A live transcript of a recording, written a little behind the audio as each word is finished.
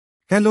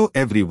Hello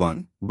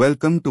everyone,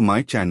 welcome to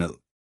my channel.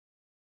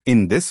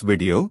 In this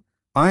video,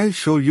 I'll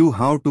show you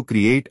how to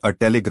create a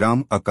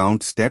Telegram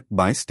account step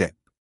by step.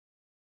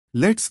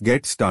 Let's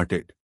get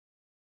started.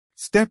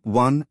 Step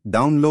 1.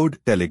 Download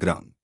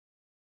Telegram.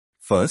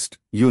 First,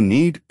 you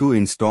need to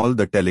install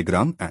the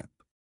Telegram app.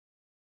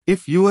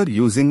 If you are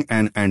using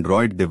an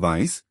Android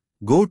device,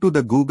 go to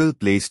the Google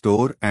Play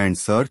Store and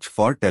search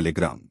for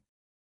Telegram.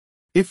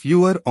 If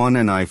you are on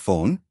an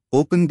iPhone,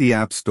 open the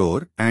App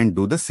Store and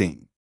do the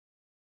same.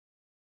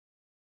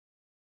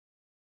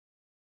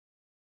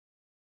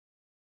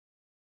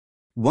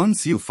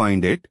 Once you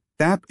find it,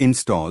 tap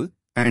Install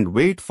and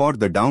wait for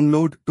the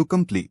download to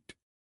complete.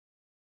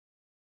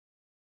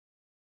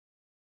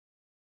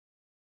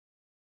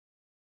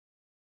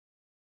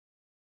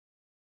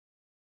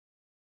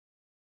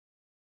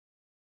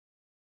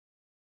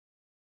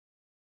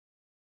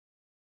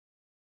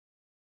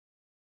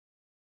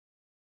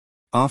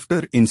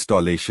 After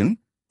installation,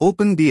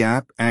 open the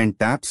app and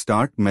tap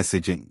Start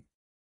Messaging.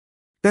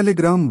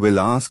 Telegram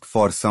will ask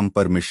for some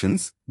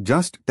permissions,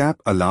 just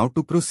tap Allow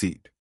to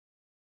proceed.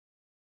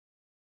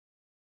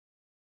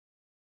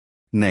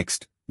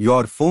 Next,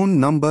 your phone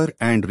number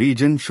and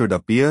region should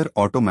appear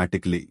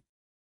automatically.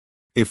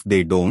 If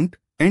they don't,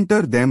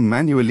 enter them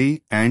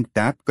manually and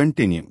tap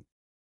Continue.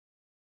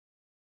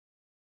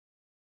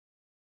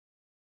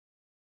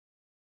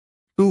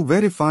 To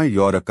verify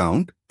your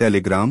account,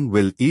 Telegram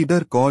will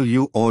either call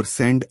you or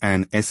send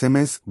an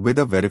SMS with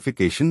a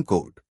verification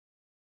code.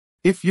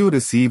 If you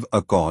receive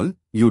a call,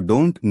 you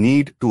don't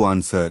need to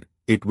answer,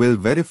 it will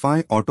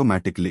verify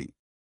automatically.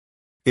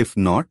 If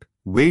not,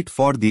 wait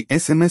for the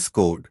SMS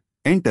code,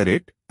 enter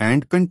it,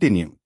 and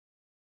continue.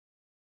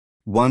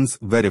 Once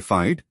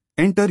verified,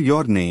 enter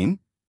your name,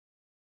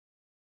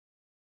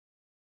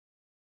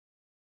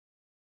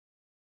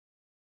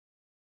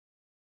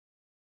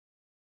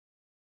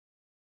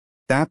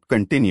 tap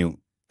Continue,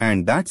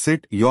 and that's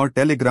it, your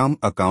Telegram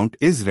account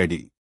is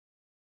ready.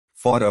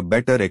 For a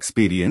better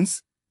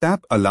experience,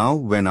 tap Allow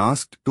when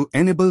asked to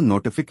enable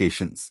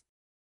notifications.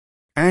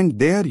 And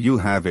there you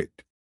have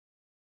it.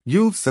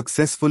 You've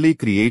successfully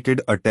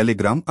created a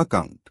Telegram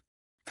account.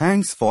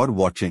 Thanks for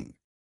watching.